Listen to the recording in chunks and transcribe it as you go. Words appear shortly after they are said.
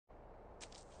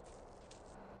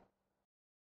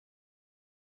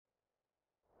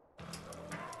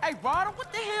Hey, Ryder,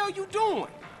 what the hell you doing?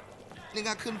 Nigga,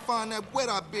 I couldn't find that wet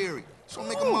I buried, so I'm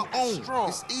making my own. Strong.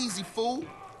 It's easy, fool.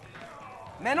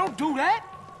 Man, don't do that.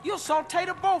 You'll saute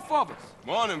the both of us.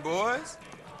 Morning, boys.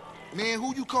 Man,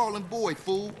 who you calling boy,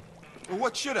 fool? Well,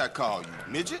 what should I call you,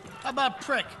 midget? How about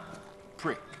prick?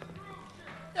 Prick.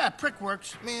 Yeah, prick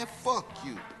works. Man, fuck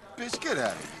you. Bitch, get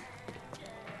out of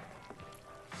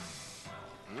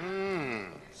here.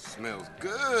 Smells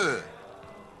good.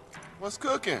 What's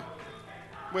cooking?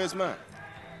 Where's mine?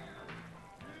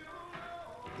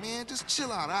 Man, just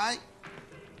chill out, all right?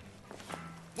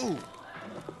 Move.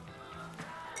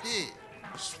 Yeah,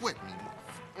 sweat me.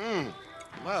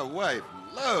 My wife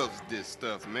loves this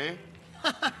stuff, man.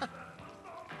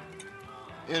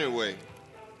 Anyway,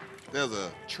 there's a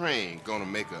train gonna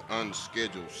make an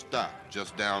unscheduled stop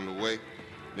just down the way.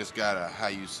 It's got a, how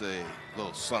you say,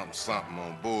 little something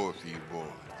on board for you boys.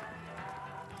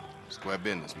 Square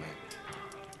business, man.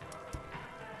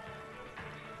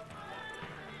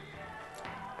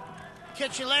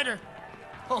 Catch you later,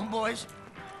 homeboys.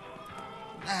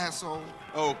 Asshole.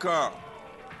 Oh, Carl,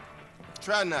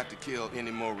 try not to kill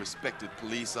any more respected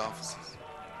police officers.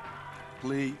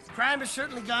 Please. Crime has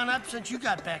certainly gone up since you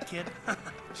got back, kid.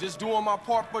 Just doing my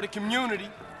part for the community.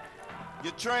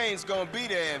 Your train's gonna be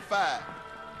there in 5.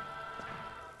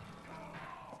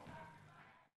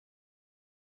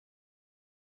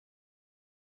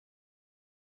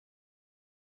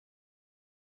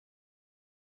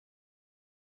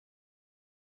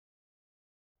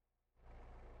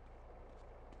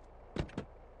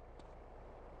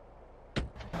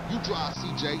 You drive,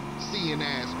 CJ, seeing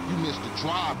as you missed the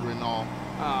driver and all.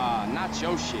 Not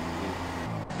your shit,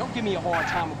 man. Don't give me a hard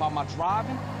time about my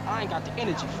driving. I ain't got the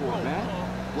energy for it,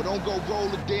 man. Well, don't go roll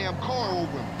the damn car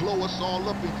over and blow us all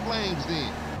up in flames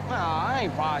then. Nah, I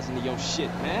ain't rising to your shit,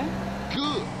 man.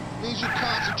 Good. Means you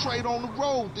concentrate on the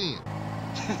road then.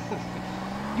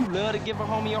 You love to give a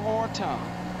homie a hard time.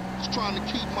 Just trying to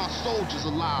keep my soldiers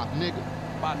alive, nigga.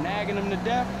 By nagging them to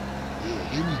death? Yeah,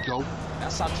 here we go.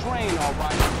 That's our train, all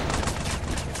right.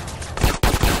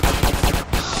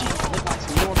 Shit, look like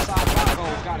some Northside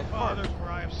Vagos got it first.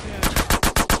 Where I have sinned.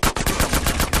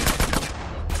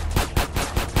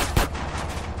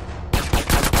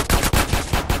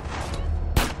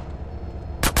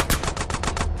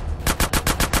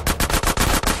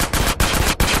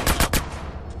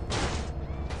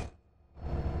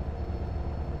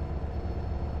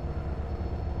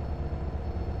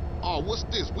 Oh, what's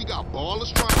this? We got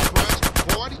ballers trying to crash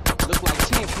the party? Look like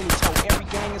Tenpenny told every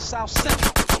gang in South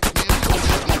Central. Man, we gonna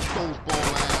smoke those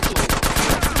ball assholes.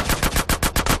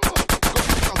 Go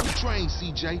pick up the train,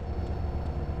 CJ.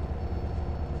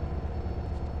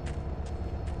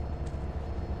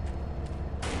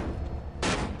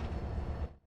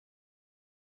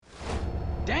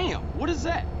 Damn, what is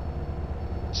that?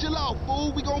 Chill out,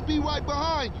 fool. We gonna be right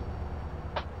behind you.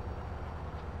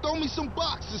 Throw me some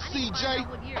boxes, I need to find CJ. out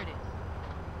what year it is.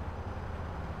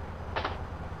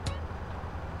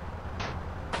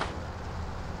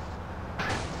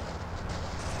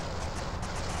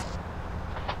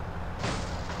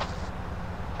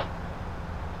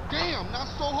 Damn, not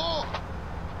so hard.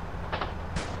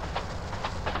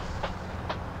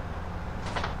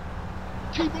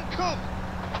 Keep them coming.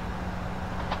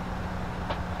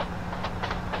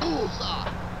 Bullseye.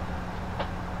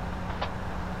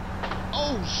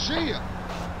 Oh, shit.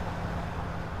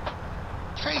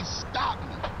 Can't stop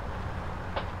me.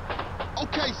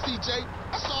 Okay, CJ,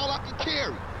 that's all I can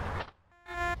carry.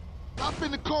 Hop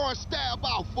in the car and stab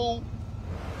out, fool.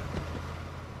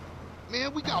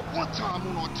 Man, we got one time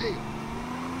on our tail.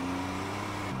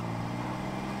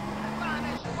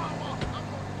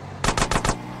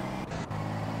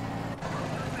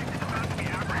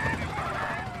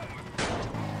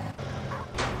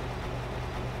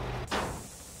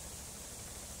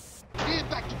 Head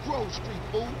back to Grove Street,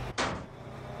 fool.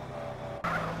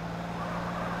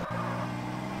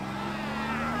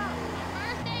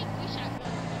 First aid, we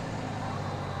shotgun.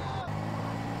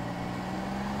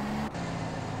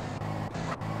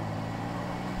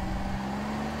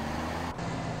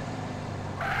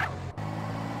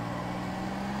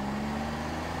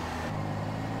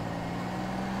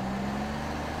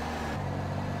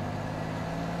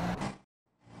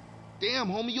 Damn,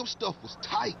 homie, your stuff was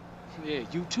tight. Yeah,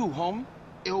 you too, homie.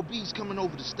 LB's coming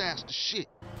over to stash the shit.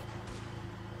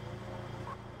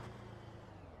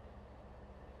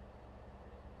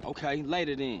 Okay,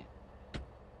 later then.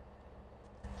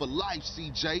 For life,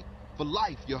 CJ. For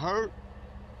life, you heard?